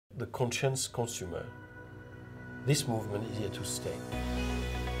the conscious consumer, this movement is here to stay.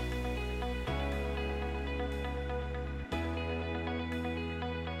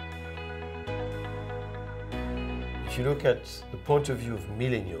 If you look at the point of view of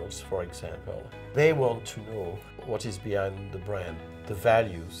millennials, for example, they want to know what is behind the brand, the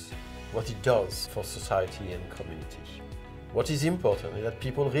values, what it does for society and community. What is important is that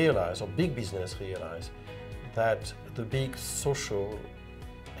people realize, or big business realize, that the big social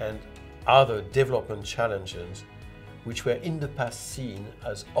and other development challenges, which were in the past seen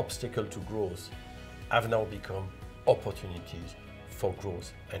as obstacles to growth, have now become opportunities for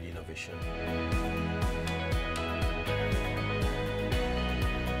growth and innovation.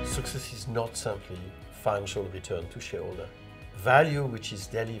 Success is not simply financial return to shareholder. Value which is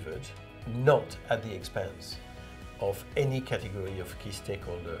delivered not at the expense of any category of key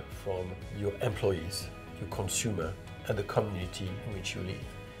stakeholder, from your employees, your consumer, and the community in which you live.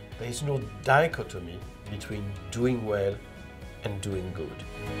 There is no dichotomy between doing well and doing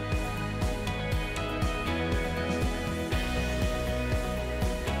good.